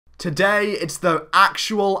Today, it's the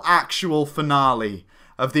actual finale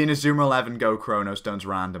of the Inazuma 11 Go Chrono Stones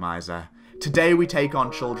randomizer. Today we take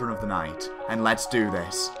on Children of the Night, and let's do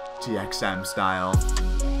this, TXM style.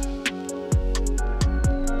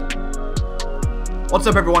 What's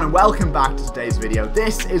up everyone and welcome back to today's video.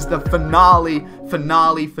 This is the finale of the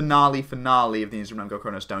Inazuma Go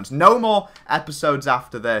Chrono Stones. No more episodes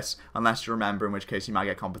after this, unless you remember, in which case you might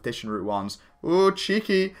get competition route ones. Ooh,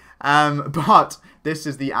 cheeky. But this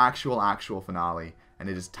is the actual finale, and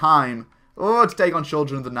it is time to take on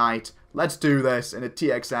Children of the Night. Let's do this in a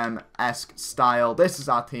TXM-esque style. This is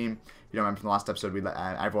our team. You don't remember from the last episode, we let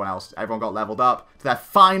everyone got leveled up to their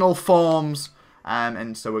final forms.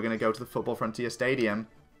 And so we're going to go to the Football Frontier Stadium.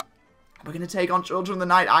 We're going to take on Children of the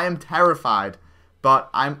Night. I am terrified,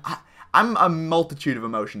 but I'm a multitude of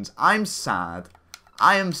emotions. I'm sad.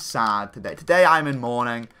 I am sad today. Today I'm in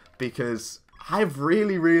mourning because I've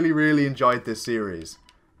really enjoyed this series.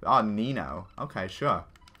 Oh, Nino. Okay, sure.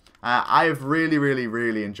 I have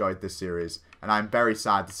really enjoyed this series, and I'm very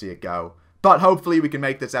sad to see it go. But hopefully we can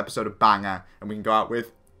make this episode a banger, and we can go out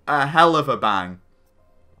with a hell of a bang.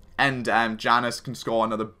 And Janice can score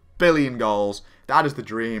another billion goals. That is the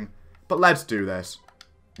dream. But let's do this.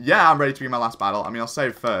 Yeah, I'm ready to begin my last battle. I mean, I'll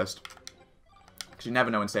save first, because you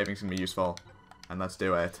never know when saving is going to be useful. And let's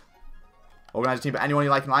do it. Organize a team, but anyone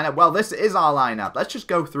you like in lineup? Well, this is our lineup. Let's just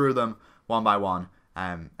go through them one by one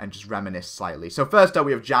and just reminisce slightly. So first up,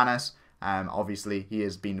 we have Janice. Obviously, he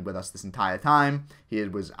has been with us this entire time.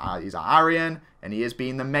 He's our Arian, and he has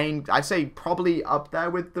been the main, I'd say probably up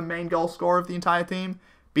there with the main goal scorer of the entire team.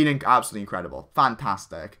 Been absolutely incredible.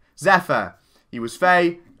 Fantastic. Zephyr. He was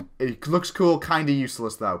Faye. It looks cool. Kind of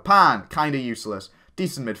useless, though. Pan. Kind of useless.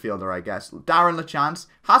 Decent midfielder, I guess. Darren LeChance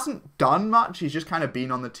hasn't done much. He's just kind of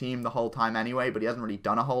been on the team the whole time anyway, but he hasn't really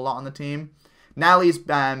done a whole lot on the team. Nellie's,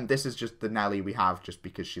 this is just the Nellie we have just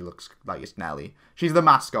because she looks like it's Nellie. She's the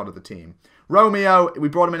mascot of the team. Romeo, we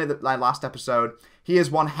brought him in at the last episode. He is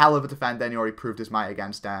one hell of a defender, and he already proved his might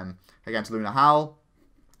against Luna Howell.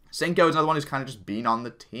 Cinco is another one who's kind of just been on the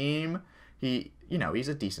team. He's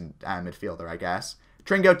a decent midfielder, I guess.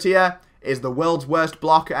 Tringo Tia is the world's worst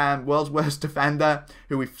world's worst defender,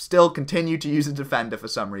 who we still continue to use as a defender for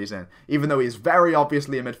some reason, even though he's very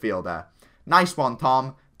obviously a midfielder. Nice one,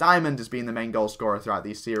 Tom. Diamond has been the main goal scorer throughout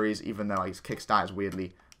these series, even though his kickstart is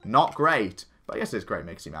weirdly not great. But I guess it's great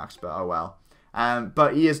Mixie Max, but oh well.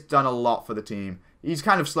 But he has done a lot for the team. He's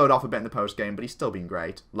kind of slowed off a bit in the post game, but he's still been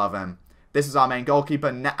great. Love him. This is our main goalkeeper,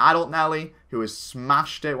 Adult Nelly, who has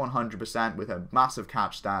smashed it 100% with a massive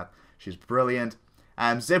catch stat. She's brilliant.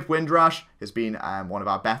 Zip Windrush has been one of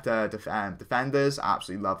our better defenders. I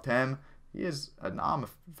absolutely loved him. He is an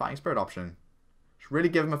fighting spirit option. Should really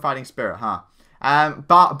give him a fighting spirit, huh?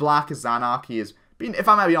 Bart Black is Zanark. He has been, if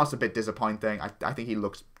I may be honest, a bit disappointing. I think he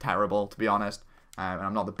looks terrible, to be honest. And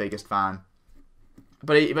I'm not the biggest fan.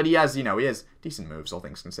 But he has, he has decent moves, all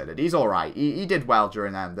things considered. He's alright. He did well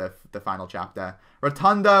during the final chapter.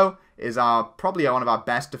 Rotundo is probably one of our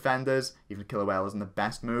best defenders. Even Killer Whale isn't the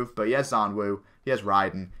best move. But he has Zanwu. He has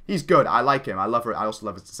Raiden. He's good. I like him. I also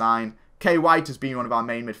love his design. K White has been one of our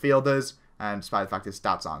main midfielders. Despite the fact his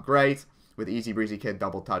stats aren't great. With Easy Breezy Kid,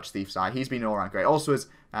 Double Touch, Thief's Eye. He's been all around great. Also his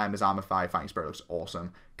Armor 5 Fighting Spirit looks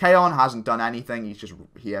awesome. Kaon hasn't done anything. He's just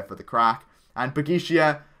here for the crack. And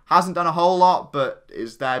Bagisha hasn't done a whole lot, but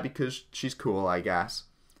is there because she's cool, I guess.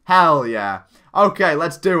 Hell yeah. Okay,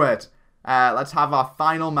 let's do it. Let's have our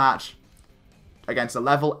final match against the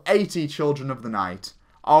level 80 Children of the Night.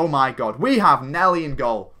 Oh my god. We have Nelly in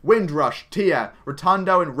goal, Windrush, Tia,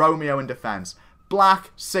 Rotundo, and Romeo in defense.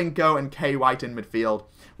 Black, Cinco, and K White in midfield,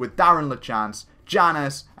 with Darren LeChance,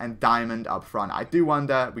 Janice, and Diamond up front. I do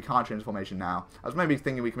wonder, we can't change formation now. I was maybe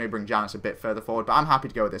thinking we can maybe bring Janice a bit further forward, but I'm happy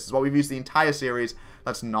to go with this. It's what we've used the entire series.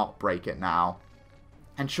 Let's not break it now.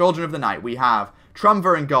 And Children of the Night, we have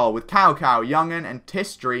Trumver in goal, with Cow Cow, Youngin, and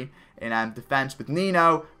Tistry in defense, with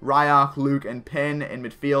Nino, Ryark, Luke, and Pin in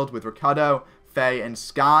midfield, with Ricardo, Faye, and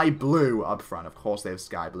Sky Blue up front. Of course they have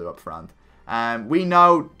Sky Blue up front. We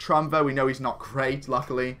know Trumver, we know he's not great,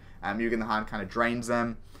 luckily. Mugen the Hand kind of drains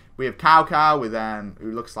them. We have Cow Cow with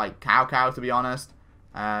who looks like Cow Cow, to be honest.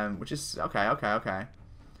 Which is okay.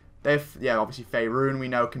 Yeah, obviously Faerun we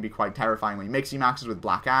know can be quite terrifying when he mixy maxes with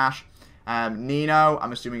Black Ash. Nino,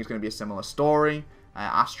 I'm assuming is going to be a similar story.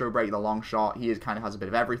 Astro Break, the long shot, he kind of has a bit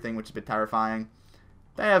of everything, which is a bit terrifying.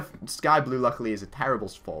 They have Sky Blue, luckily, is a terrible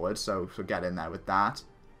forward, so get in there with that.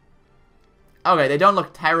 Okay, they don't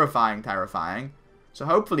look terrifying. So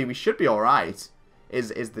hopefully we should be alright.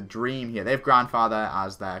 Is the dream here. They have Grandfather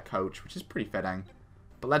as their coach, which is pretty fitting.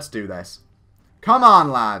 But let's do this. Come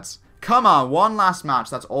on, lads. Come on, one last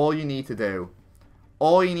match. That's all you need to do.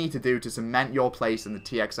 all you need to do to cement your place in the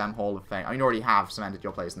TXM Hall of Fame. I mean, you already have cemented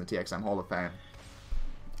your place in the TXM Hall of Fame.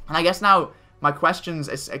 And I guess now my questions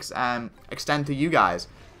extend to you guys.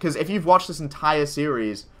 Because if you've watched this entire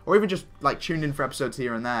series, or even just like tuned in for episodes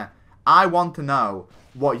here and there, I want to know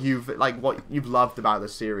what you've loved about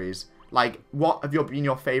this series. Like, what have been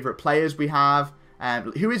your favorite players we have?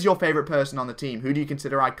 Who is your favorite person on the team? Who do you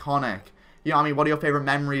consider iconic? You know what I mean? What are your favorite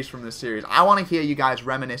memories from this series? I want to hear you guys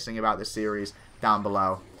reminiscing about this series down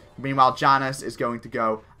below. Meanwhile, Janice is going to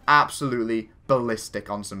go absolutely ballistic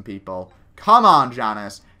on some people. Come on,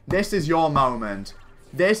 Janice. This is your moment.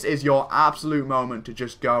 This is your absolute moment to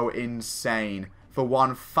just go insane for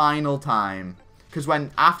one final time. Because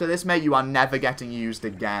after this, mate, you are never getting used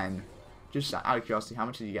again. Just out of curiosity, how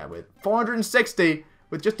much did you get with? 460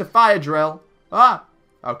 with just a fire drill. Ah!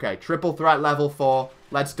 Okay, triple threat level 4.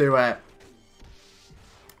 Let's do it.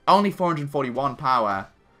 Only 441 power.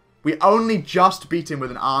 We only just beat him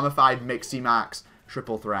with an armorified Mixie Max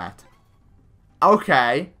triple threat.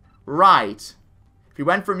 Okay, right. If he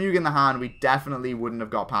went for Mugen in the hand, we definitely wouldn't have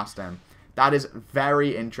got past him. That is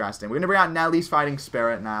very interesting. We're going to bring out Nelly's Fighting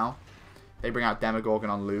Spirit now. They bring out Demogorgon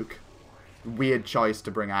on Luke. Weird choice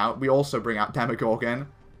to bring out. We also bring out Demogorgon.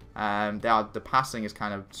 The passing is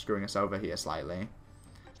kind of screwing us over here slightly.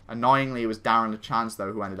 Annoyingly, it was Darren LeChance,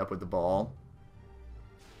 though, who ended up with the ball.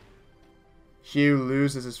 Hugh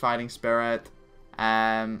loses his Fighting Spirit.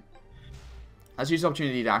 Let's use the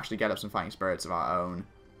opportunity to actually get up some Fighting Spirits of our own.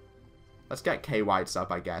 Let's get K Whites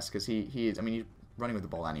up, I guess, because he is, I mean, he's running with the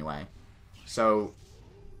ball anyway. So,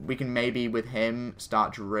 we can maybe, with him,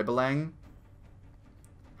 start dribbling.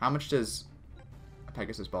 How much does a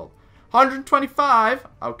Pegasus Bolt? 125!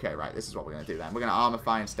 Okay, right, this is what we're going to do then. We're going to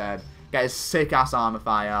Armorify instead. Get his sick-ass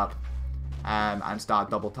Armorify up. And start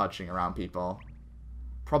double-touching around people.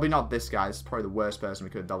 Probably not this guy. This is probably the worst person we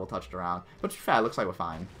could have double-touched around. But to be fair, it looks like we're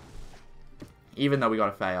fine. Even though we got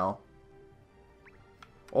to fail.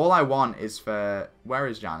 All I want is for... Where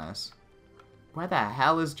is Janice? Where the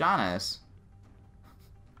hell is Janice?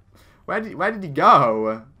 Where did he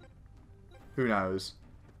go? Who knows?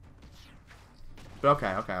 But okay.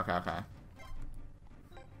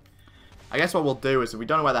 I guess what we'll do is, if we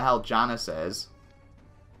don't know where the hell Janice is,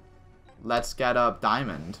 let's get up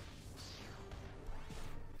Diamond.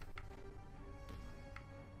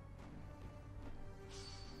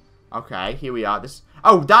 Okay, here we are.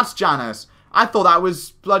 Oh, that's Janice. I thought that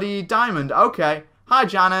was bloody Diamond. Okay. Hi,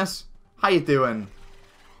 Janice. How you doing?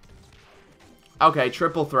 Okay,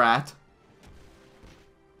 triple threat.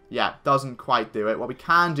 Yeah, doesn't quite do it. What we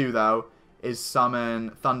can do, though, is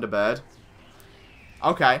summon Thunderbird.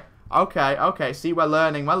 Okay. See, we're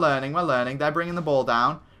learning. They're bringing the ball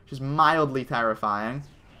down, which is mildly terrifying.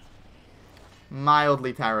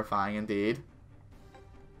 Mildly terrifying, indeed.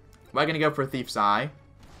 We're going to go for a Thief's Eye.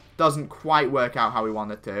 Doesn't quite work out how we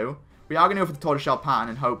want it to. We are going to go for the Tortoiseshell Pattern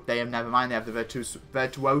and hope they have, never mind, they have the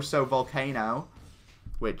Virtuoso Volcano,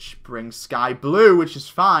 which brings Sky Blue, which is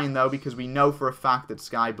fine, though, because we know for a fact that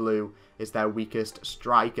Sky Blue is their weakest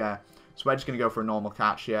striker. So we're just going to go for a normal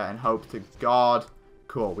catch here and hope to God.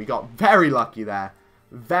 Cool, we got very lucky there.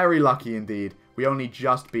 Very lucky indeed. We only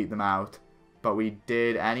just beat them out, but we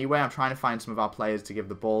did anyway. I'm trying to find some of our players to give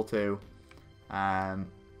the ball to. Let's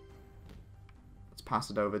pass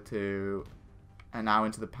it over to... And now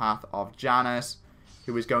into the path of Janice,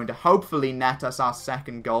 who is going to hopefully net us our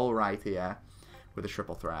second goal right here with a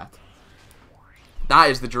triple threat. That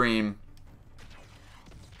is the dream.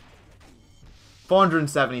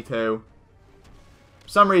 472. For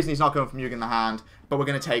some reason, he's not going for Mugen in the hand, but we're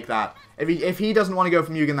going to take that. If he doesn't want to go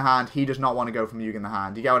for Mugen in the hand, he does not want to go for Mugen in the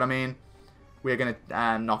hand. You get what I mean? We're going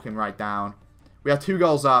to knock him right down. We are 2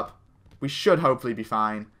 goals up. We should hopefully be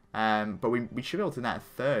fine. But we should be able to net a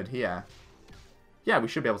third here. Yeah, we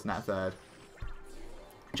should be able to net a third.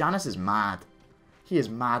 Janice is mad. He is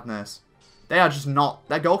madness. They are just not...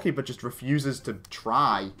 Their goalkeeper just refuses to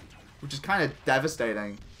try, which is kind of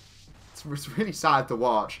devastating. It's really sad to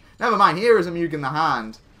watch. Never mind, here is a Mugen in the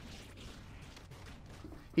hand.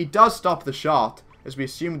 He does stop the shot, as we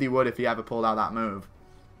assumed he would if he ever pulled out that move.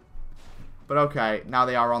 But okay, now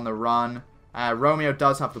they are on the run. Romeo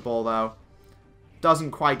does have the ball, though.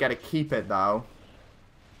 Doesn't quite get to keep it, though.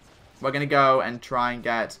 We're going to go and try and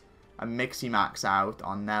get a Mixie Max out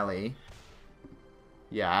on Nelly.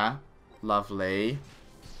 Yeah. Lovely.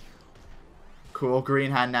 Cool. Green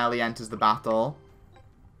Hair Nelly enters the battle.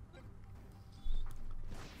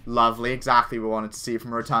 Lovely. Exactly what we wanted to see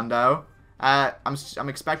from Rotundo. I'm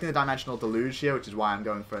expecting the Dimensional Deluge here, which is why I'm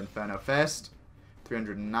going for Inferno Fist.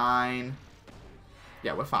 309.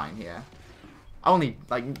 Yeah, we're fine here. Only,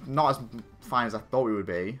 like, not as fine as I thought we would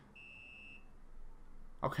be.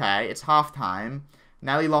 Okay, it's half-time.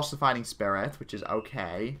 Nelly lost the fighting spirit, which is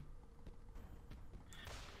okay.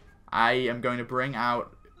 I am going to bring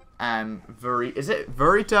out is it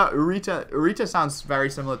Verita? Urita sounds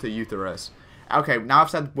very similar to uterus. Okay, now I've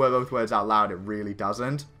said both words out loud, it really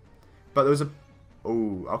doesn't. But there was a...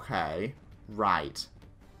 Ooh, okay. Right.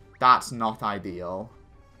 That's not ideal.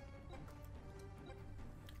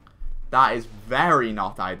 That is very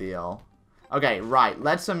not ideal. Okay, right.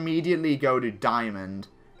 Let's immediately go to Diamond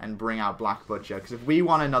and bring out Black Butcher. Because if we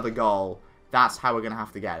want another goal, that's how we're going to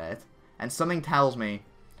have to get it. And something tells me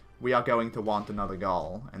we are going to want another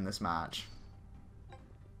goal in this match.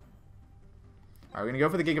 Alright, we're going to go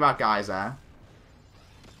for the Gigabat Geyser.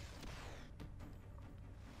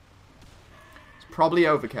 It's probably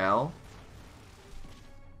overkill.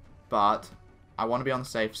 But I want to be on the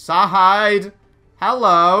safe side.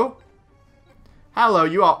 Hello. Hello,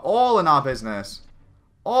 you are all in our business.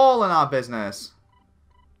 All in our business.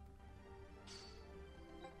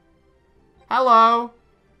 Hello.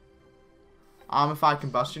 Armor-fied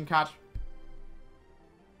combustion catch.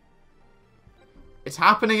 It's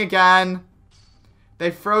happening again.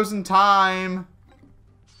 They've frozen time.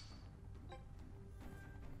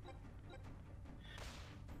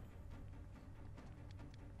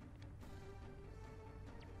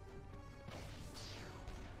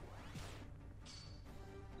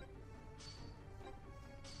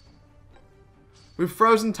 We've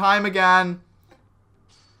frozen time again.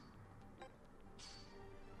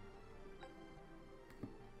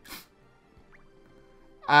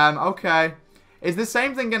 Okay. Is the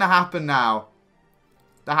same thing gonna happen now?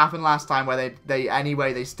 That happened last time where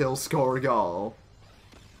they still score a goal.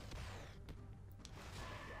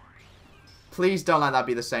 Please don't let that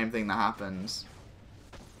be the same thing that happens.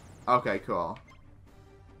 Okay, cool.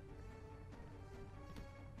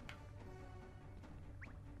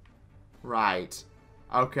 Right.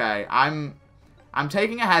 Okay, I'm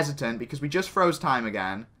taking a hesitant because we just froze time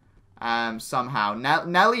again. Somehow.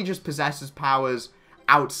 Nelly just possesses powers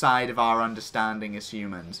outside of our understanding as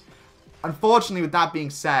humans. Unfortunately, with that being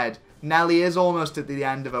said, Nelly is almost at the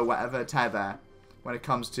end of her tether when it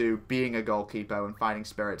comes to being a goalkeeper and fighting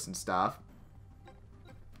spirits and stuff.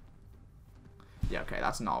 Yeah, okay,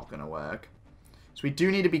 that's not gonna work. So we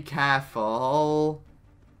do need to be careful.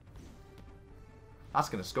 That's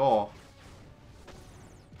gonna score.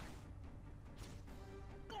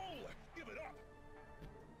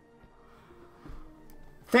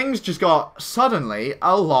 Things just got, suddenly,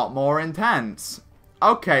 a lot more intense.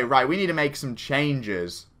 Okay, right, we need to make some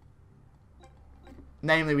changes.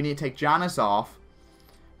 Namely, we need to take Janice off.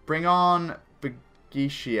 Bring on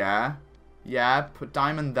Begicia. Yeah, put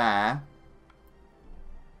Diamond there.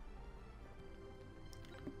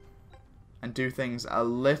 And do things a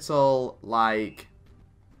little like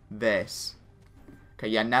this. Okay,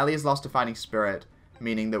 yeah, Nelly has lost a fighting spirit,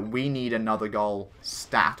 meaning that we need another goal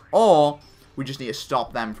stat. Or we just need to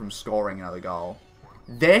stop them from scoring another goal.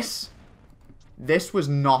 This was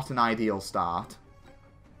not an ideal start.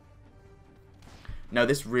 No,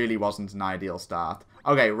 this really wasn't an ideal start.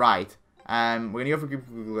 Okay, right. We're gonna go for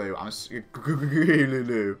glue.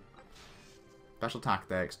 Special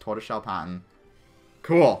tactics, tortoiseshell pattern.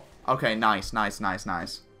 Cool. Okay, nice, nice, nice,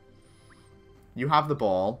 nice. You have the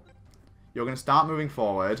ball. You're gonna start moving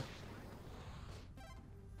forward.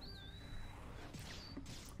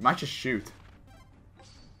 You might just shoot.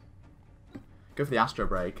 Go for the Astro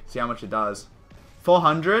Break. See how much it does.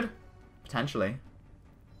 400? Potentially.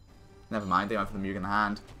 Never mind, they went for the Mugen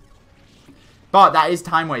hand. But that is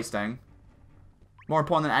time wasting. More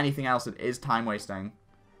important than anything else, it is time wasting.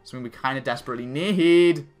 Something we kind of desperately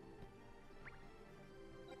need.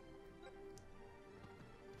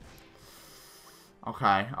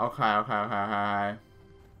 Okay, okay, okay, okay, okay.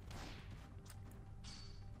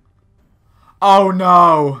 Oh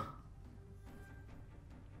no!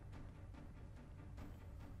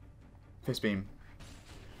 Fist beam.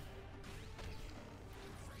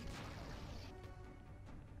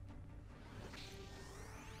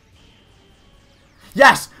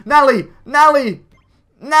 Yes! Nelly! Nelly!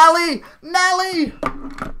 Nelly! Nelly!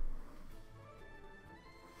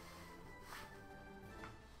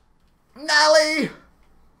 Nelly!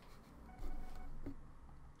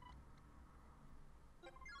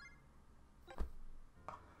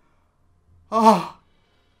 Oh,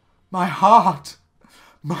 my heart.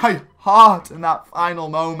 My heart in that final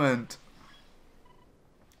moment.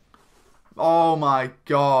 Oh my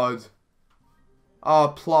god.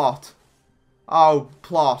 Oh, plot. Oh,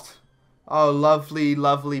 plot. Oh, lovely,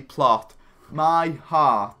 lovely plot. My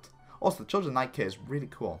heart. Also, the Children's Night kit is really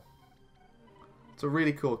cool. It's a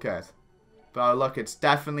really cool kit. But look, it's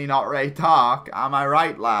definitely not Ray Dark. Am I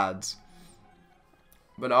right, lads?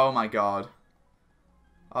 But oh my god.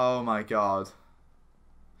 Oh my god.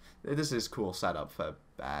 This is cool setup for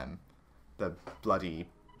the bloody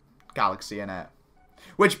galaxy in it.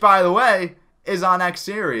 Which, by the way, is our next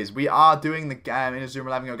series. We are doing the Inazuma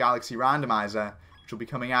 11 Go Galaxy Randomizer, which will be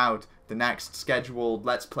coming out the next scheduled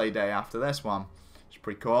Let's Play day after this one. Which is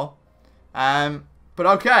pretty cool. But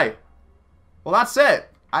okay. Well, that's it.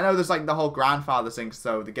 I know there's like the whole grandfather thing,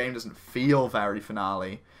 so the game doesn't feel very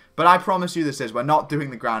finale. But I promise you this is. We're not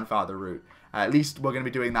doing the grandfather route. At least we're going to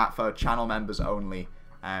be doing that for channel members only.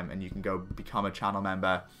 And you can go become a channel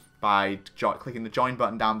member by clicking the join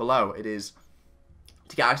button down below. It is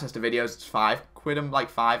to get access to videos. It's £5 and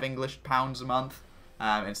like £5 English pounds a month.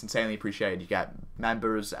 It's insanely appreciated. You get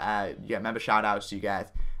members, you get member shoutouts, you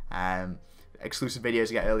get exclusive videos,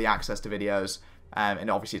 you get early access to videos,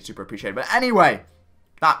 and obviously it's super appreciated. But anyway,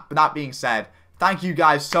 that being said, thank you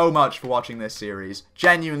guys so much for watching this series.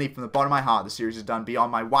 Genuinely, from the bottom of my heart, the series is done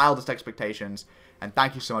beyond my wildest expectations. And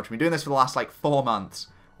thank you so much. We've been doing this for the last like 4 months.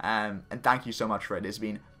 And thank you so much for it. It's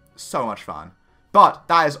been so much fun. But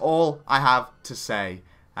that is all I have to say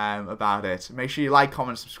about it. Make sure you like,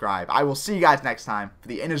 comment, subscribe. I will see you guys next time for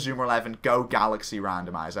the Inazuma 11 Go Galaxy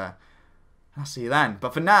Randomizer. I'll see you then.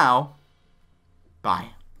 But for now, bye.